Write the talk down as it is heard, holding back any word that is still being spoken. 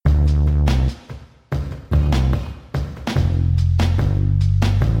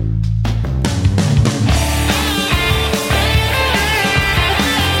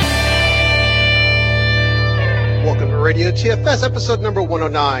TFS, episode number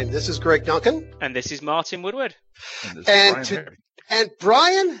 109. This is Greg Duncan. And this is Martin Woodward. And this is Brian Harry. And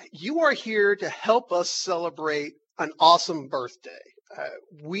Brian, you are here to help us celebrate an awesome birthday.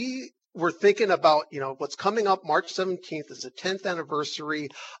 We were thinking about, what's coming up March 17th is the 10th anniversary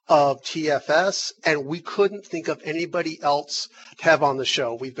of TFS, and we couldn't think of anybody else to have on the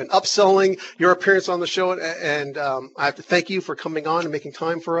show. We've been upselling your appearance on the show, and I have to thank you for coming on and making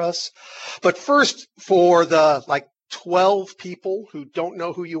time for us. But first, for the 12 people who don't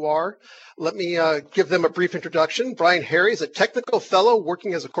know who you are, let me give them a brief introduction. Brian Harry is a technical fellow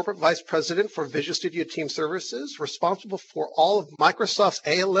working as a corporate vice president for Visual Studio Team Services, responsible for all of Microsoft's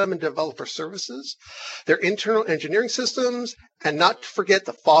ALM and developer services, their internal engineering systems, and not to forget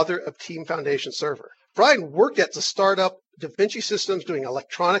the father of Team Foundation Server. Brian worked at the startup DaVinci Systems doing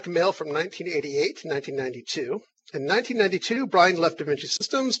electronic mail from 1988 to 1992. In 1992, Brian left DaVinci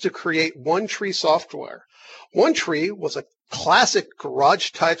Systems to create OneTree Software. OneTree was a classic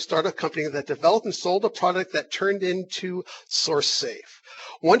garage-type startup company that developed and sold a product that turned into SourceSafe.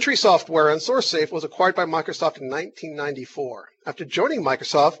 OneTree Software and SourceSafe was acquired by Microsoft in 1994. After joining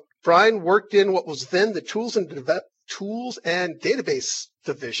Microsoft, Brian worked in what was then the Tools and Database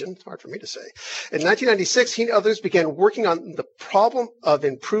division, hard for me to say. In 1996, he and others began working on the problem of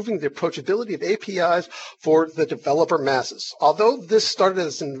improving the approachability of APIs for the developer masses. Although this started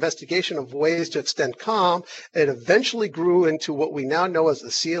as an investigation of ways to extend COM, it eventually grew into what we now know as the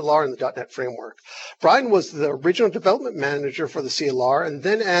CLR and the .NET framework. Brian was the original development manager for the CLR, and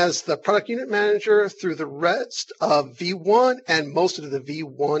then as the product unit manager through the rest of V1 and most of the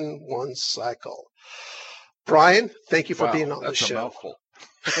V1.1 cycle. Brian, thank you for being on the show. Mouthful.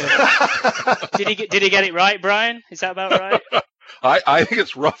 Did he get it right, Brian? Is that about right? I think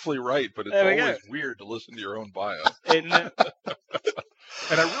it's roughly right, but it's always weird to listen to your own bio. Isn't it?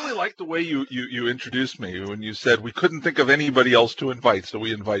 And I really like the way you introduced me when you said we couldn't think of anybody else to invite, so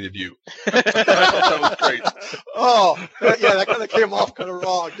we invited you. I thought that was great. Oh, yeah, that kind of came off kind of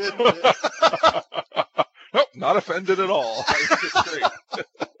wrong, didn't it? Nope, not offended at all. It's great.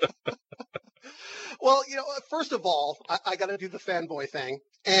 Well, first of all, I got to do the fanboy thing.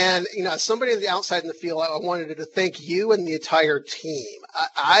 And, as somebody on the outside in the field, I wanted to thank you and the entire team.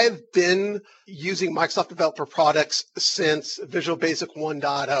 I've been using Microsoft developer products since Visual Basic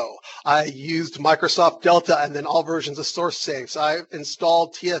 1.0. I used Microsoft Delta and then all versions of SourceSafe. I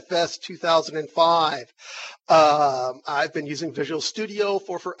installed TFS 2005. I've been using Visual Studio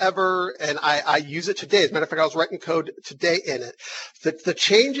for forever, and I use it today. As a matter of fact, I was writing code today in it. The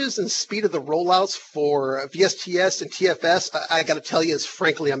changes in speed of the rollouts for VSTS and TFS, I got to tell you, is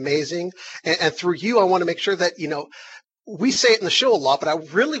frankly amazing. And through you, I want to make sure that, we say it in the show a lot, but I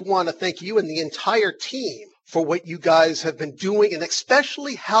really want to thank you and the entire team for what you guys have been doing, and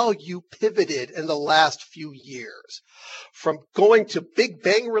especially how you pivoted in the last few years. From going to big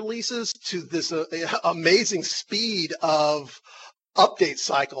bang releases to this amazing speed of update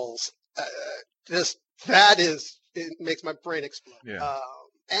cycles, it makes my brain explode. Yeah.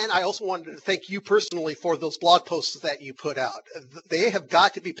 And I also wanted to thank you personally for those blog posts that you put out. They have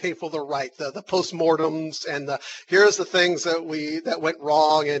got to be painful to write. The postmortems and here's the things that went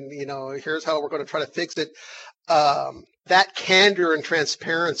wrong, and here's how we're going to try to fix it. That candor and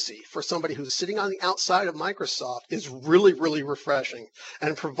transparency for somebody who's sitting on the outside of Microsoft is really, really refreshing,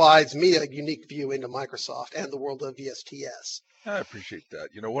 and provides me a unique view into Microsoft and the world of VSTS. I appreciate that.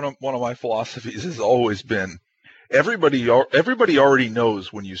 One of my philosophies has always been everybody already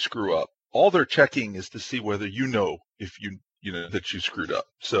knows when you screw up. All they're checking is to see whether if that you screwed up.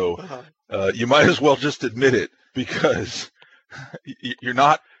 So you might as well just admit it, because you're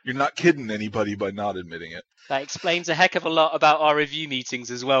not kidding anybody by not admitting it. That explains a heck of a lot about our review meetings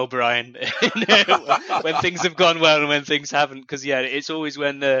as well, Brian. When things have gone well and when things haven't, because it's always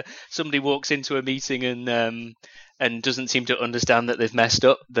when somebody walks into a meeting and doesn't seem to understand that they've messed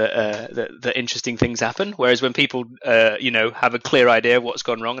up that interesting things happen. Whereas when people have a clear idea of what's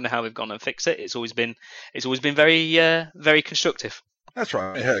gone wrong and how they've gone and fixed it, it's always been very very constructive. That's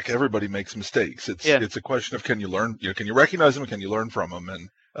right. Heck, everybody makes mistakes. It's a question of, can you learn? Can you recognize them? Can you learn from them? And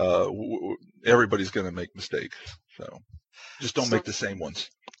everybody's going to make mistakes. So just don't make the same ones.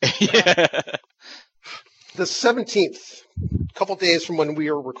 Yeah. The 17th, a couple days from when we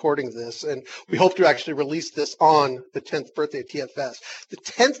are recording this, and we hope to actually release this on the 10th birthday of TFS. The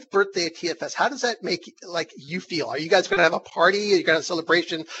 10th birthday of TFS, how does that make you feel? Are you guys going to have a party? Are you going to have a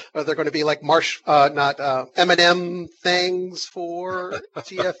celebration? Are there going to be M&M things for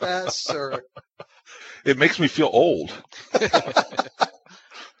TFS? Or It makes me feel old.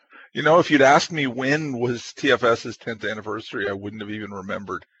 If you'd asked me when was TFS's 10th anniversary, I wouldn't have even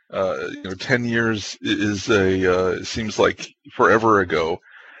remembered. 10 years is seems like forever ago.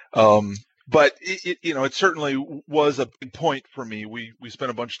 But it certainly was a big point for me. We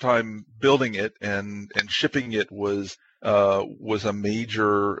spent a bunch of time building it, and shipping it was a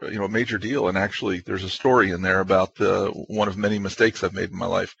major deal. And actually, there's a story in there about one of many mistakes I've made in my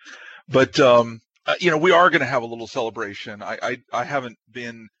life. But we are going to have a little celebration. I haven't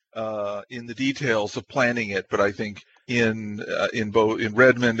been in the details of planning it, but I think in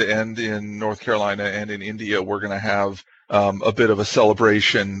Redmond and in North Carolina and in India, we're going to have a bit of a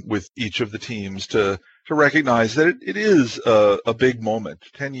celebration with each of the teams to recognize that it is a big moment.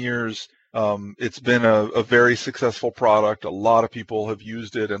 10 years, it's been a very successful product. A lot of people have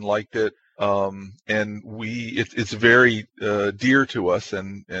used it and liked it, and it's very dear to us,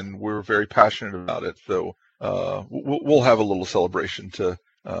 and we're very passionate about it. So we'll have a little celebration to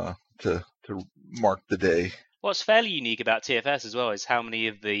mark the day. What's fairly unique about TFS as well is how many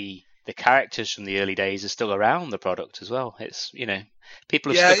of the characters from the early days are still around the product as well. It's,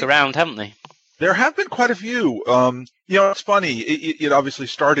 people have stuck around, haven't they? There have been quite a few. It's funny. It obviously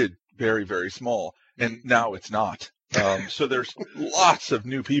started very, very small, and now it's not. So there's lots of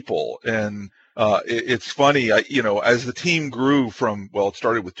new people, and it's funny. As the team grew it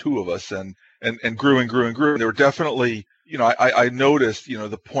started with two of us, and grew and grew and grew. And there were definitely, I noticed,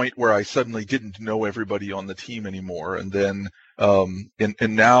 the point where I suddenly didn't know everybody on the team anymore, and then.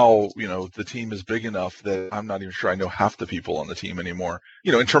 And now, the team is big enough that I'm not even sure I know half the people on the team anymore,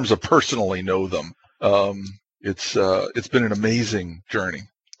 in terms of personally know them. It's been an amazing journey.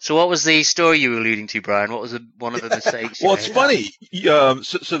 So what was the story you were alluding to, Brian? What was one of the mistakes? Well, it's funny.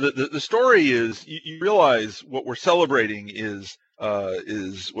 So the story is you realize what we're celebrating is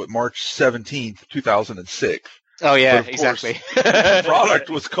what, March 17th, 2006. Oh, yeah, exactly. The product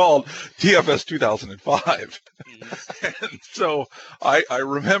was called TFS 2005. And so I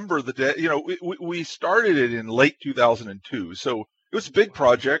remember the day, we started it in late 2002. So it was a big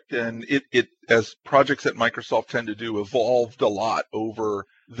project, and it as projects at Microsoft tend to do, evolved a lot over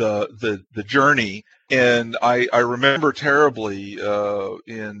the journey. And I remember terribly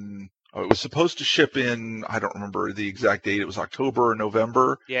it was supposed to ship in, I don't remember the exact date. It was October or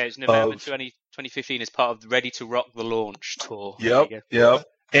November. Yeah, it was November 2015 as part of the Ready to Rock the launch tour. Yep.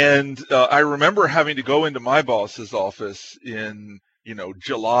 And I remember having to go into my boss's office in,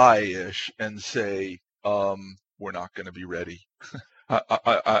 July-ish and say, we're not going to be ready.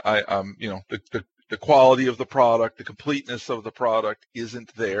 The quality of the product, the completeness of the product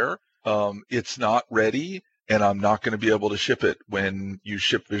isn't there. It's not ready, and I'm not going to be able to ship it when you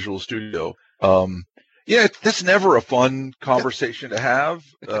ship Visual Studio. That's never a fun conversation to have,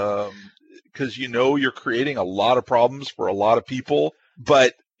 because you're creating a lot of problems for a lot of people.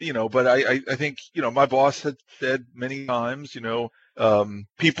 But I think my boss had said many times,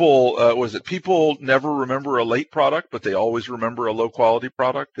 people never remember a late product, but they always remember a low quality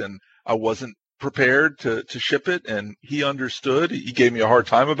product, and I wasn't prepared to ship it, and he understood. He gave me a hard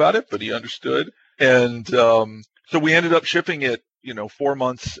time about it, but he understood. And so we ended up shipping it, 4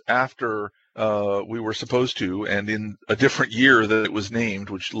 months after we were supposed to, and in a different year that it was named,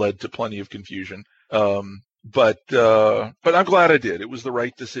 which led to plenty of confusion. But I'm glad I did. It was the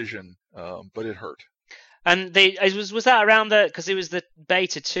right decision, but it hurt. And was that around because it was the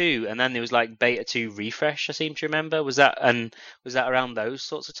beta 2, and then there was like beta 2 refresh, I seem to remember. Was that around those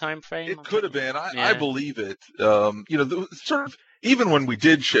sorts of time frame? It could have been. I believe it. Sort of. Even when we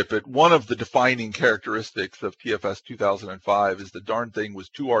did ship it, one of the defining characteristics of TFS 2005 is the darn thing was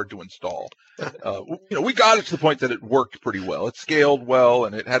too hard to install. We got it to the point that it worked pretty well. It scaled well,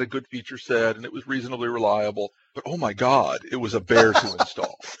 and it had a good feature set, and it was reasonably reliable. But oh my God, it was a bear to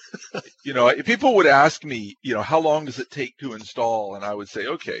install. People would ask me, how long does it take to install? And I would say,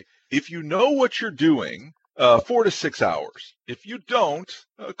 okay, if you know what you're doing, 4 to 6 hours. If you don't,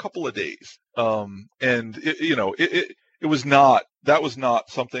 a couple of days. That was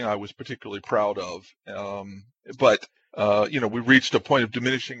not something I was particularly proud of. But we reached a point of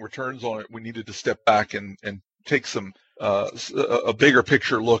diminishing returns on it. We needed to step back and take a bigger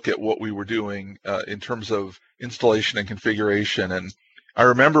picture look at what we were doing in terms of installation and configuration. And I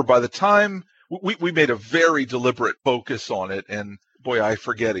remember by the time we made a very deliberate focus on it, and boy, I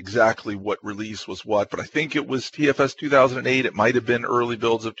forget exactly what release was what, but I think it was TFS 2008. It might have been early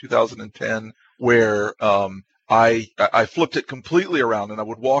builds of 2010, where I flipped it completely around, and I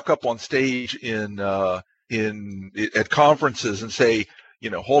would walk up on stage at conferences and say,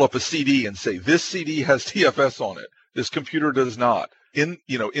 hold up a CD and say, this CD has TFS on it. This computer does not. in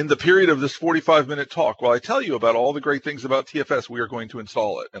the period of this 45-minute talk, while I tell you about all the great things about TFS, we are going to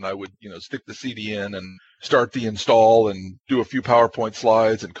install it. And I would, stick the CD in and start the install and do a few PowerPoint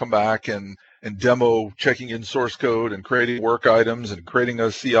slides and come back and demo checking in source code and creating work items and creating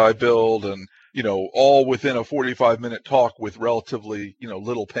a CI build and, all within a 45-minute talk with relatively,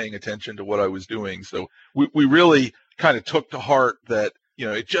 little paying attention to what I was doing. So we really kind of took to heart that,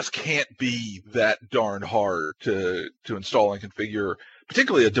 it just can't be that darn hard to install and configure,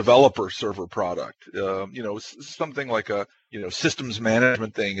 particularly a developer server product. Something like a, systems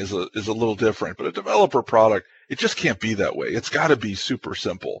management thing is a little different, but a developer product, it just can't be that way. It's got to be super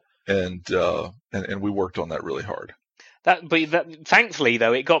simple. And we worked on that really hard. Thankfully,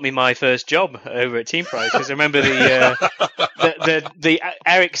 though, it got me my first job over at TeamPrice, because I remember the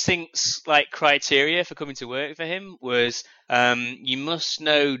Eric Sink's criteria for coming to work for him was you must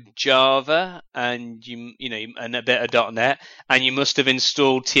know Java and and a bit of .NET, and you must have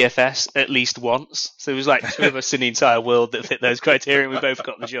installed TFS at least once. So it was like two of us in the entire world that fit those criteria, and we both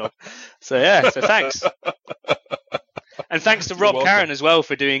got the job. So so thanks. And thanks to Rob Karen as well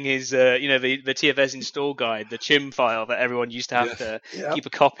for doing his, the TFS install guide, the chim file that everyone used to have to keep a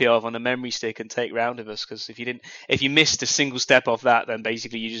copy of on a memory stick and take round of us. Because if you missed a single step off that, then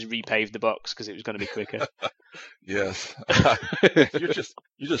basically you just repaved the box because it was going to be quicker. Yes, you're just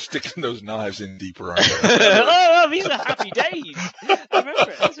sticking those knives in deeper. Aren't you? These are happy days. I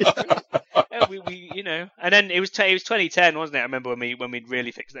remember it. And then it was 2010, wasn't it? I remember when we'd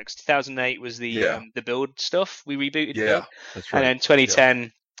really fixed it. 2008 was the build stuff we rebooted. Yeah, that's right. And then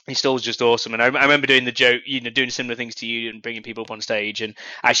 2010 install's just awesome. And I remember doing the joke, doing similar things to you and bringing people up on stage and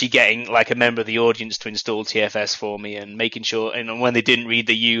actually getting a member of the audience to install TFS for me and making sure. And when they didn't read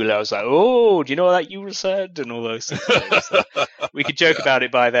the EULA, I was like, "Oh, do you know what that EULA said?" And all those things. So we could joke about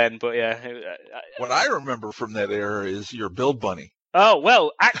it by then, but yeah. What I remember from that era is your build bunny. Oh,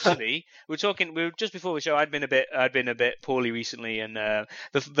 well, actually, we were just before the show, I'd been a bit poorly recently, and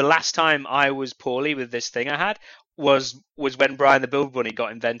the last time I was poorly with this thing I had was when Brian the Build Bunny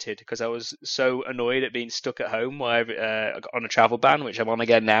got invented, because I was so annoyed at being stuck at home while on a travel ban, which I'm on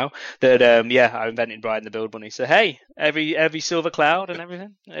again now, that I invented Brian the Build Bunny. So hey, every silver cloud and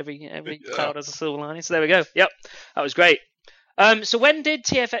everything, every cloud has a silver lining. So there we go. Yep, that was great. So when did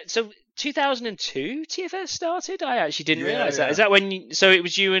TFS? So 2002 TFS started? I actually didn't realize that. Is that when so it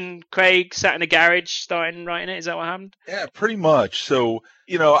was you and Craig sat in a garage starting writing it? Is that what happened? Yeah, pretty much. So,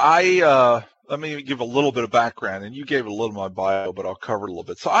 I let me give a little bit of background, and you gave a little of my bio, but I'll cover it a little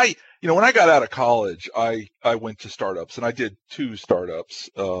bit. So when I got out of college, I went to startups, and I did 2 startups.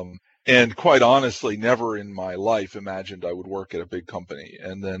 And quite honestly, never in my life imagined I would work at a big company.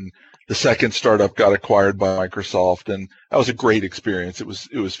 And then the second startup got acquired by Microsoft, and that was a great experience. It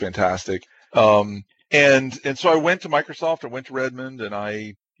was fantastic. And so I went to Microsoft, I went to Redmond, and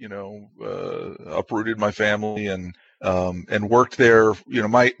I, uprooted my family and worked there.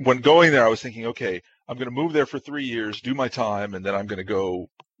 When going there, I was thinking, okay, I'm going to move there for 3 years, do my time, and then I'm going to go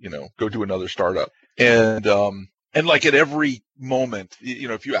do another startup. And like at every moment,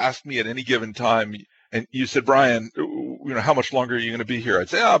 if you asked me at any given time and you said, Brian, how much longer are you going to be here? I'd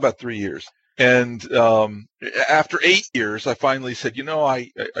say, about 3 years. And after 8 years, I finally said,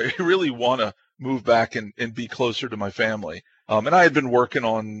 I really want to move back and be closer to my family. And I had been working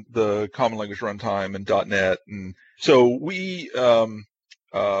on the Common Language Runtime and .NET. And so we,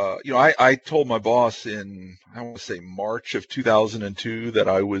 I told my boss in, I want to say March of 2002 that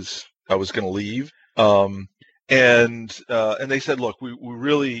I was going to leave. And they said, look, we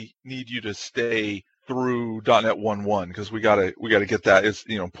really need you to stay through .NET 1.1 because we gotta get that. It's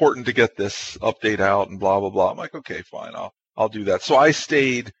important to get this update out and blah blah blah. I'm like, okay, fine, I'll do that. So I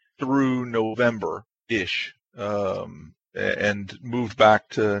stayed through November-ish, and moved back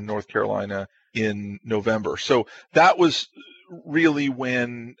to North Carolina in November. So that was really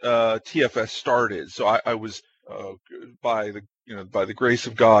when TFS started. So I was by the grace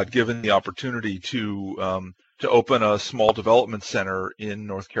of God given the opportunity to open a small development center in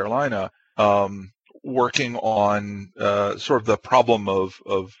North Carolina, working on sort of the problem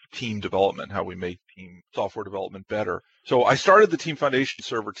of team development, how we make team software development better. So I started the Team Foundation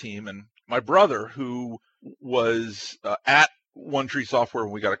server team, and my brother, who was at One Tree Software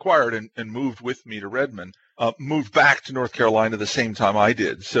when we got acquired and moved with me to Redmond, moved back to North Carolina the same time I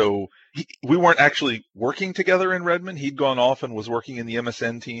did. So we weren't actually working together in Redmond. He'd gone off and was working in the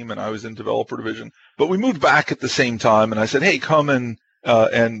MSN team, and I was in developer division. But we moved back at the same time, and I said, "Hey, come and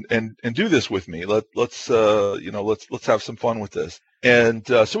do this with me. Let's have some fun with this." And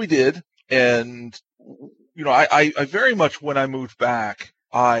so we did. And I very much, when I moved back,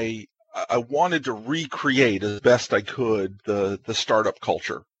 I I wanted to recreate as best I could the startup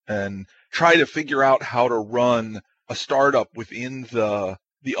culture and try to figure out how to run a startup within the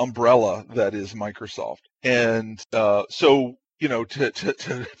umbrella that is Microsoft. And so,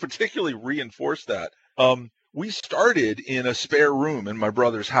 to particularly reinforce that, we started in a spare room in my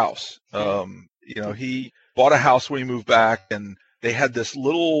brother's house. He bought a house when he moved back, and they had this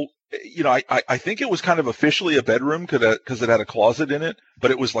little, I think it was kind of officially a bedroom because it had a closet in it,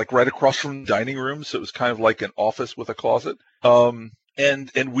 but it was like right across from the dining room, so it was kind of like an office with a closet.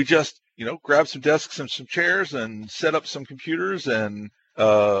 And we just, grabbed some desks and some chairs and set up some computers and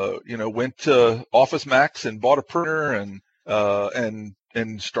went to Office Max and bought a printer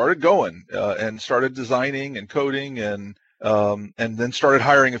and started going and started designing and coding and then started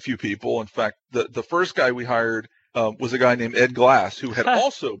hiring a few people. In fact, the first guy we hired was a guy named Ed Glass, who had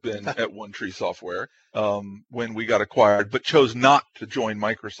also been at One Tree Software when we got acquired, but chose not to join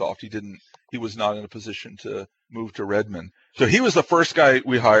Microsoft. He was not in a position to move to Redmond. So he was the first guy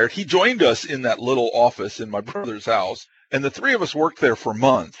we hired. He joined us in that little office in my brother's house, and the three of us worked there for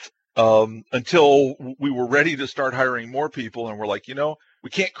months until we were ready to start hiring more people, and we're like, we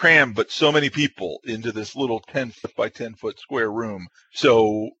can't cram but so many people into this little 10-foot by 10-foot square room.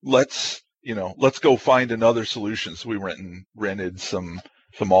 So let's go find another solution. So we rented some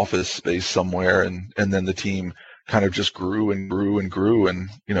office space somewhere, and then the team kind of just grew and grew and grew, and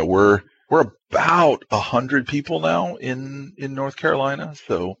we're about 100 people now in North Carolina,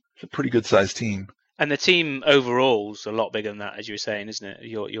 so it's a pretty good sized team. And the team overall is a lot bigger than that, as you were saying, isn't it?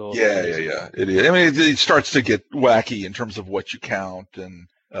 Yeah. It is. I mean, it starts to get wacky in terms of what you count, and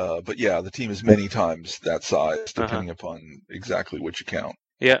but yeah, the team is many times that size, depending upon exactly what you count.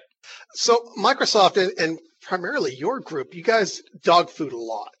 Yeah. So Microsoft and primarily your group, you guys dog food a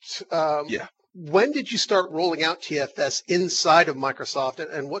lot. Yeah. When did you start rolling out TFS inside of Microsoft,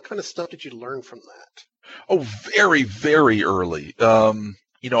 and what kind of stuff did you learn from that? Oh, very, very early.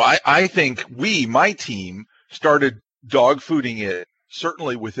 I think my team started dog fooding it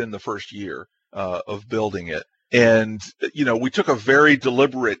certainly within the first year of building it. And, we took a very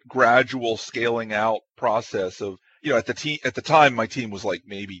deliberate, gradual scaling out process of, at the time, my team was like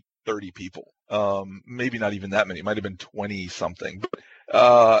maybe 30 people. Maybe not even that many. It might have been 20 something. But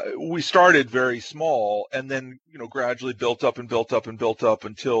we started very small and then, gradually built up and built up and built up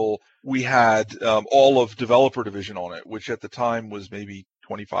until we had all of developer division on it, which at the time was maybe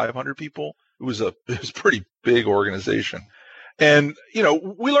 2,500 people. It was a pretty big organization. And,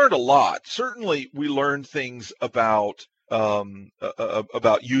 we learned a lot. Certainly we learned things about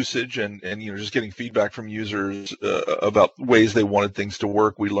usage and just getting feedback from users about ways they wanted things to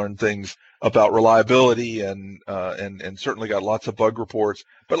work. We learned things about reliability and certainly got lots of bug reports.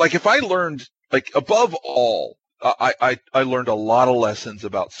 But if I learned, above all, I learned a lot of lessons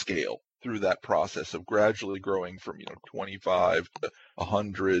about scale through that process of gradually growing from 25 to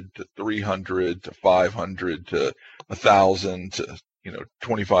 100 to 300 to 500 to 1,000 to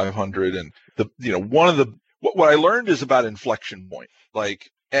 2,500. And what I learned is about inflection point.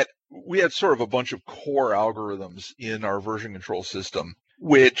 We had sort of a bunch of core algorithms in our version control system,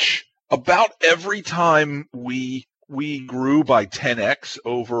 which about every time we grew by 10x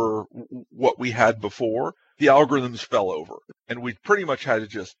over what we had before, the algorithms fell over, and we pretty much had to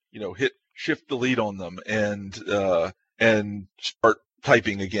just hit shift delete on them and start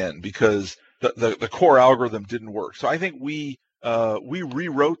typing again because the core algorithm didn't work. So I think we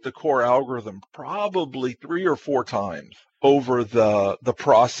rewrote the core algorithm probably 3 or 4 times over the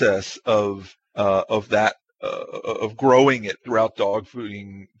process of growing it throughout dog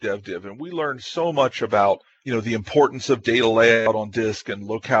fooding DevDiv. And we learned so much about, the importance of data layout on disk and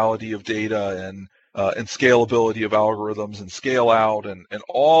locality of data and scalability of algorithms and scale out and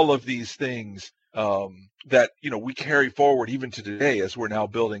all of these things that we carry forward even to today as we're now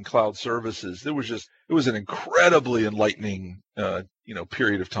building cloud services. It was an incredibly enlightening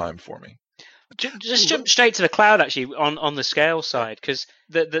period of time for me. Just jump straight to the cloud actually on the scale side, because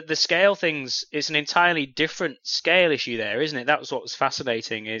the scale things is an entirely different scale issue there, isn't it? That was what was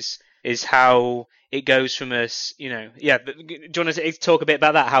fascinating is how it goes from us, do you want to talk a bit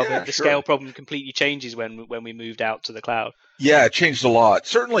about that? How the sure. Scale problem completely changes when we moved out to the cloud? Yeah, it changed a lot.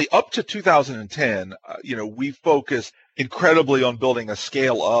 Certainly up to 2010, we focused incredibly on building a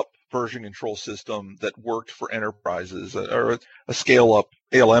scale up version control system that worked for enterprises, or a scale up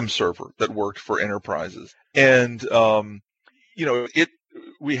ALM server that worked for enterprises. And,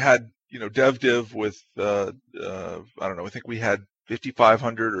 we had, DevDiv with, I think we had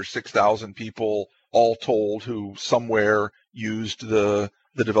 5,500 or 6,000 people all told who somewhere used the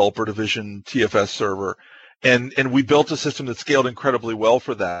developer division TFS server. And we built a system that scaled incredibly well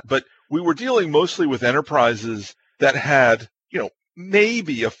for that. But we were dealing mostly with enterprises that had,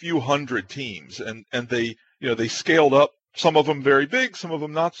 maybe a few hundred teams, and they, they scaled up, some of them very big, some of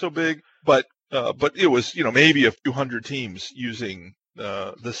them not so big, but it was, maybe a few hundred teams using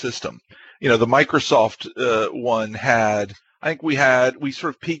the system. The Microsoft one had, I think we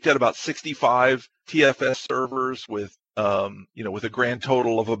sort of peaked at about 65 TFS servers with, with a grand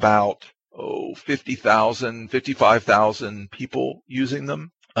total of about 50,000, 55,000 people using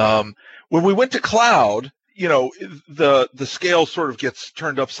them. When we went to cloud, the scale sort of gets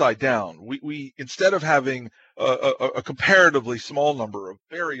turned upside down. We instead of having a comparatively small number of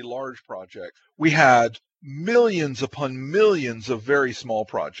very large projects, we had millions upon millions of very small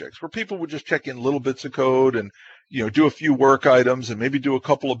projects where people would just check in little bits of code and, do a few work items and maybe do a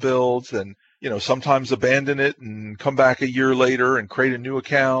couple of builds and, sometimes abandon it and come back a year later and create a new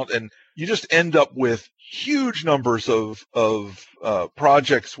account. And you just end up with huge numbers of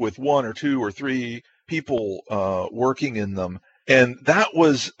projects with one or two or three people working in them. And that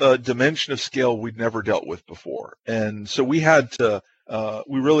was a dimension of scale we'd never dealt with before. And so we had to,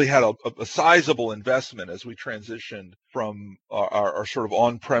 we really had a sizable investment as we transitioned from our sort of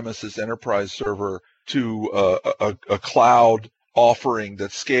on-premises enterprise server to a cloud offering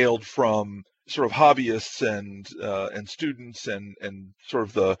that scaled from sort of hobbyists and students and sort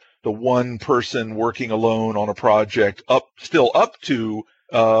of the one person working alone on a project up to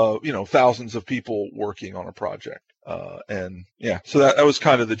thousands of people working on a project. So that was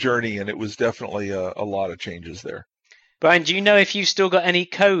kind of the journey, and it was definitely a lot of changes there. Brian, do you know if you've still got any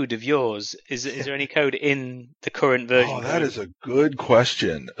code of yours? Is there any code in the current version? Oh, that is a good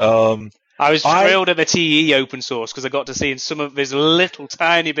question. I was thrilled at the TE open source because I got to see in some of this little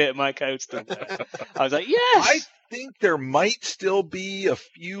tiny bit of my code still there. I was like, yes! I think there might still be a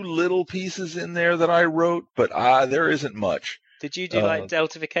few little pieces in there that I wrote, but there isn't much. Did you do like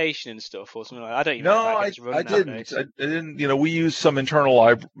deltification and stuff or something like that? I don't even know. No, I didn't. I didn't. We used some internal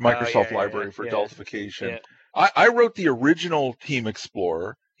Microsoft library for deltification. Yeah. I wrote the original Team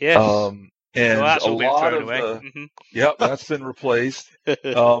Explorer. Yes. And that's a lot of away. Yep, that's been replaced.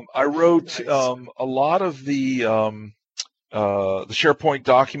 I wrote a lot of the SharePoint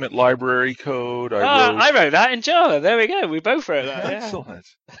document library code. I wrote that in Java. There we go. We both wrote that. Excellent.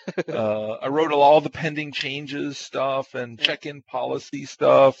 I wrote all the pending changes stuff and check-in policy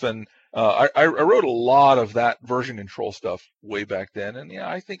stuff, and I wrote a lot of that version control stuff way back then. And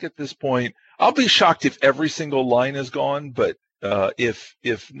I think at this point, I'll be shocked if every single line is gone, but if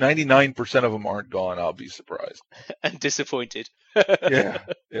 99% of them aren't gone, I'll be surprised and disappointed. Yeah.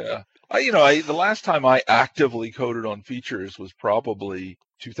 The last time I actively coded on features was probably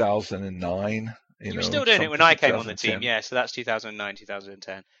 2009. You were still doing it when I came on the team, yeah. So that's 2009,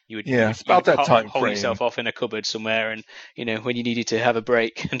 2010. It's about that time hold frame. Yourself off in a cupboard somewhere, and when you needed to have a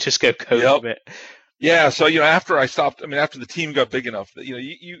break and just go code a bit. Yeah. So after I stopped, after the team got big enough, that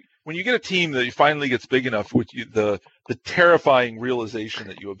when you get a team that finally gets big enough, the terrifying realization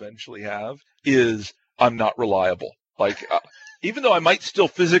that you eventually have is I'm not reliable. Like even though I might still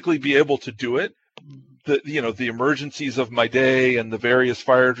physically be able to do it, the emergencies of my day and the various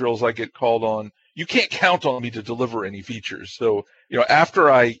fire drills I get called on, you can't count on me to deliver any features. So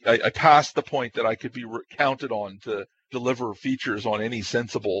after I passed the point that I could be counted on to deliver features on any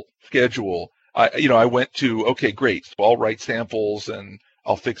sensible schedule, I went to, okay, great. So I'll write samples and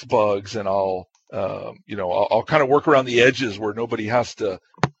I'll fix bugs and I'll kind of work around the edges where nobody has to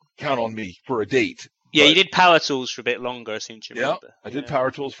count on me for a date. Yeah, you did Power Tools for a bit longer, I seem to remember. Yeah, I did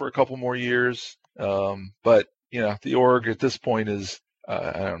Power Tools for a couple more years. But the org at this point is,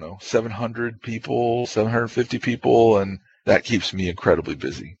 700 people, 750 people, and that keeps me incredibly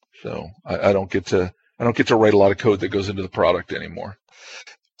busy. So I don't get to write a lot of code that goes into the product anymore.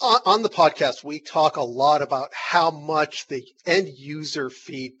 On the podcast, we talk a lot about how much the end user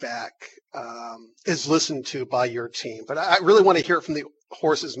feedback is listened to by your team. But I really want to hear it from the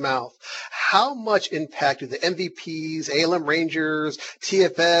horse's mouth. How much impact do the MVPs, ALM Rangers,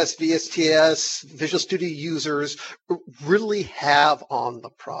 TFS, VSTS, Visual Studio users really have on the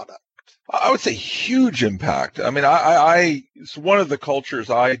product? I would say huge impact. It's one of the cultures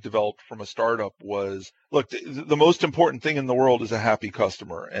I developed from a startup was, look, the most important thing in the world is a happy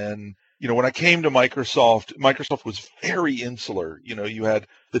customer. And, when I came to Microsoft was very insular. You had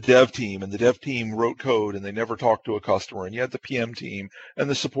the dev team, and the dev team wrote code and they never talked to a customer. And you had the PM team and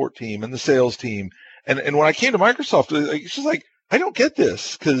the support team and the sales team. And when I came to Microsoft, it's just like, I don't get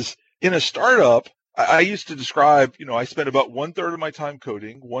this, because in a startup, I used to describe, I spend about 1/3 of my time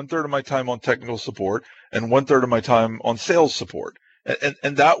coding, 1/3 of my time on technical support, and 1/3 of my time on sales support.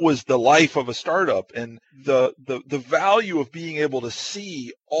 and that was the life of a startup, and the value of being able to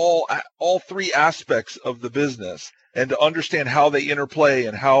see all three aspects of the business and to understand how they interplay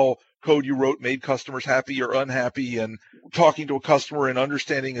and how code you wrote made customers happy or unhappy, and talking to a customer and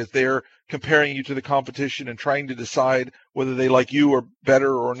understanding that they're comparing you to the competition and trying to decide whether they like you or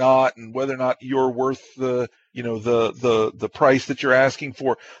better or not, and whether or not you're worth the price that you're asking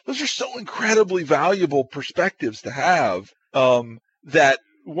for. Those are so incredibly valuable perspectives to have, that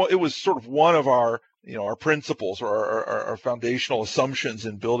it was sort of one of our principles, or our foundational assumptions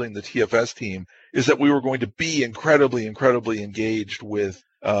in building the TFS team, is that we were going to be incredibly engaged with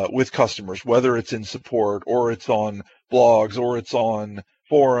customers, whether it's in support or it's on blogs or it's on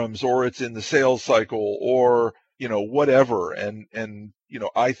forums or it's in the sales cycle or whatever. And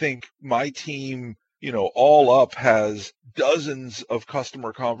I think my team, all up, has dozens of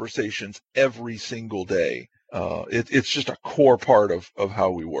customer conversations every single day. It's just a core part of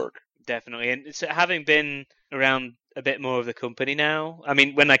how we work. Definitely. And so, having been around a bit more of the company now, I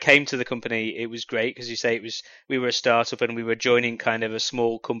mean, when I came to the company, it was great because you say we were a startup and we were joining kind of a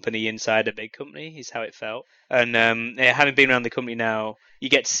small company inside a big company, is how it felt. And having been around the company now, you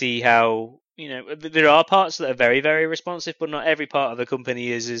get to see how, there are parts that are very, very responsive, but not every part of the company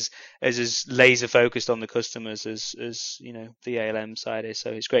is as laser focused on the customers as the ALM side is.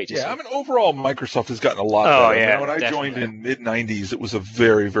 So it's great to see. Yeah, I mean, overall, Microsoft has gotten a lot better. Yeah, when definitely. I joined in mid-90s, it was a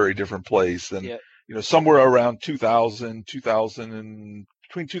very, very different place. And, somewhere around 2000 and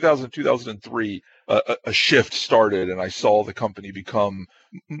between 2000 and 2003, a shift started, and I saw the company become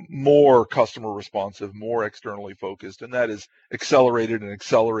more customer responsive, more externally focused, and that has accelerated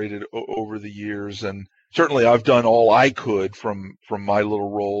over the years. And certainly I've done all I could from my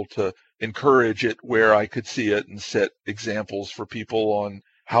little role to encourage it where I could see it and set examples for people on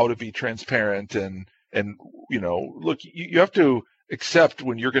how to be transparent and look, you have to accept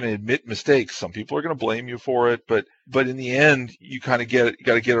when you're going to admit mistakes. Some people are going to blame you for it, but in the end, you kind of got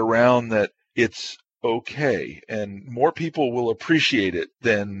to get around that it's okay, and more people will appreciate it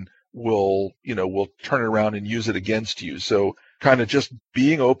than will turn it around and use it against you. So kind of just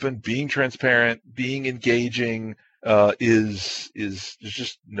being open, being transparent, being engaging is there's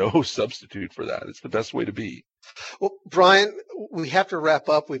just no substitute for that. It's the best way to be. Well, Brian, we have to wrap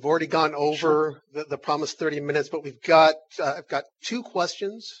up. We've already gone over the promised 30 minutes, but I've got two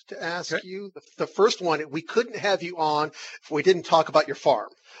questions to ask you. The first one, we couldn't have you on if we didn't talk about your farm.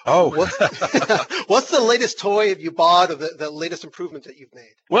 Oh, what's the latest toy have you bought, or the latest improvement that you've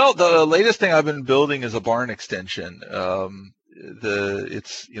made? Well, the latest thing I've been building is a barn extension.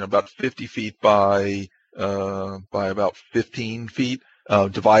 It's about 50 feet by about 15 feet.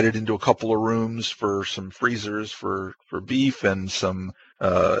 Divided into a couple of rooms for some freezers for beef and some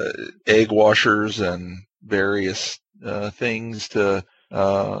egg washers and various things to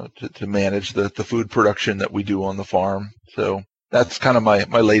manage the food production that we do on the farm. So that's kind of my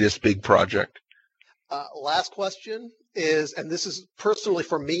latest big project. Last question is, and this is personally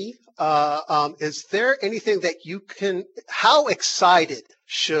for me, is there anything that how excited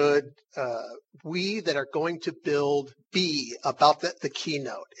should we that are going to build be about the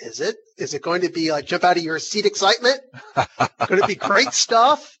keynote? Is it going to be like jump out of your seat excitement? Going to be great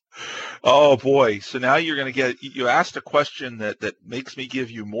stuff? Oh boy. So now you're going to you asked a question that makes me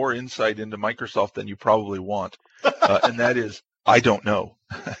give you more insight into Microsoft than you probably want. And that is, I don't know.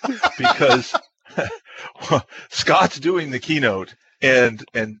 Because Scott's doing the keynote, and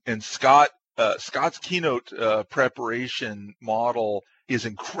Scott's keynote preparation model is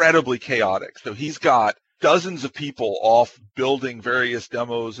incredibly chaotic. So he's got dozens of people off building various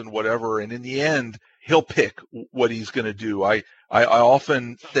demos and whatever, and in the end, he'll pick what he's going to do. I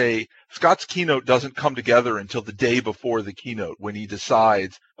often say Scott's keynote doesn't come together until the day before the keynote, when he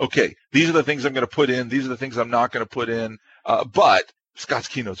decides, okay, these are the things I'm going to put in, these are the things I'm not going to put in. But Scott's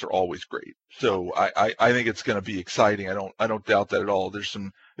keynotes are always great. So I think it's going to be exciting. I don't doubt that at all. There's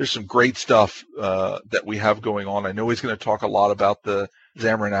some great stuff that we have going on. I know he's going to talk a lot about the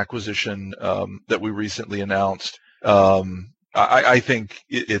Xamarin acquisition that we recently announced. I think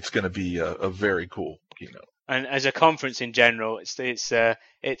it's going to be a very cool keynote. And as a conference in general, it's a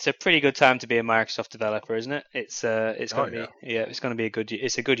pretty good time to be a Microsoft developer, isn't it? It's going to be a good year.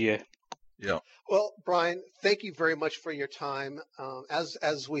 It's a good year. Yeah. Well, Brian, thank you very much for your time.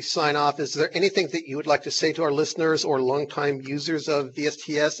 As we sign off, is there anything that you would like to say to our listeners or longtime users of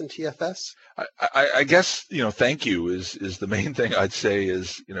VSTS and TFS? I guess, thank you is the main thing I'd say.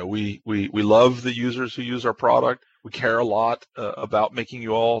 Is, we love the users who use our product. We care a lot about making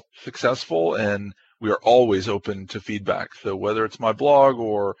you all successful, and we are always open to feedback. So whether it's my blog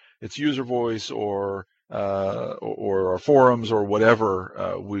or it's user voice or or our forums or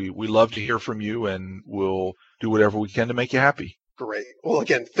whatever. We love to hear from you, and we'll do whatever we can to make you happy. Great. Well,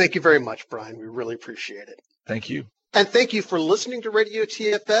 again, thank you very much, Brian. We really appreciate it. Thank you. And thank you for listening to Radio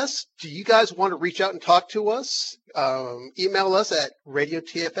TFS. Do you guys want to reach out and talk to us? Email us at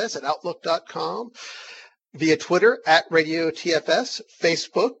radiotfs@outlook.com, via Twitter at Radio TFS,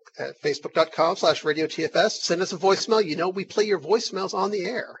 Facebook at facebook.com/Radio TFS. Send us a voicemail. You know, we play your voicemails on the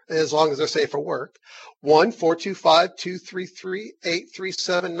air as long as they're safe for work.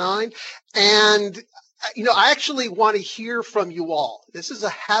 1-425-233-8379. And I actually want to hear from you all. This is a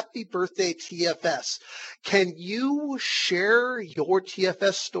happy birthday TFS. Can you share your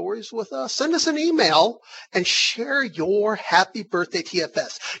TFS stories with us? Send us an email and share your happy birthday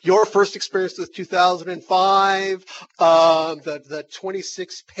TFS. Your first experience with 2005, the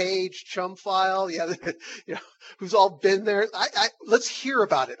 26-page chum file. Yeah, who's all been there. Let's hear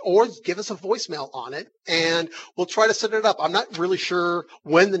about it, or give us a voicemail on it, and we'll try to set it up. I'm not really sure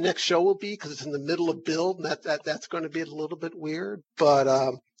when the next show will be because it's in the middle of build, and that's going to be a little bit weird, but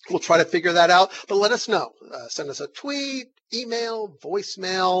we'll try to figure that out. But let us know. Send us a tweet, email,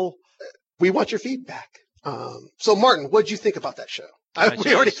 voicemail. We want your feedback. So, Martin, what did you think about that show?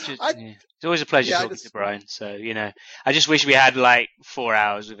 It's always a pleasure talking to Brian. So, I just wish we had like 4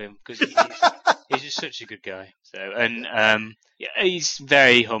 hours with him because he's just such a good guy. So, and he's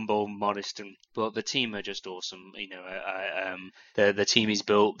very humble, modest, but the team are just awesome. The team he's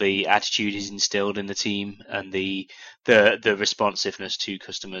built, the attitude he's instilled in the team, and the responsiveness to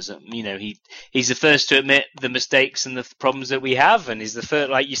customers. He's the first to admit the mistakes and the problems that we have, and he's the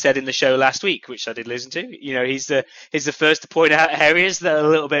first, like you said in the show last week, which I did listen to. He's the first to point out areas that are a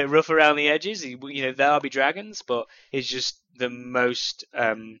little bit rough around the edges. There'll be dragons, but he's just the most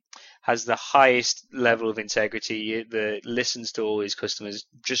has the highest level of integrity, listens to all his customers,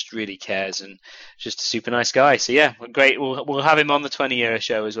 just really cares, and just a super nice guy. So yeah, great. We'll have him on the 20-year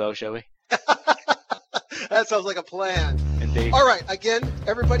show as well, shall we? That sounds like a plan. Indeed. All right. Again,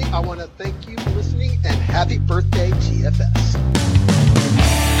 everybody, I want to thank you for listening, and happy birthday, TFS.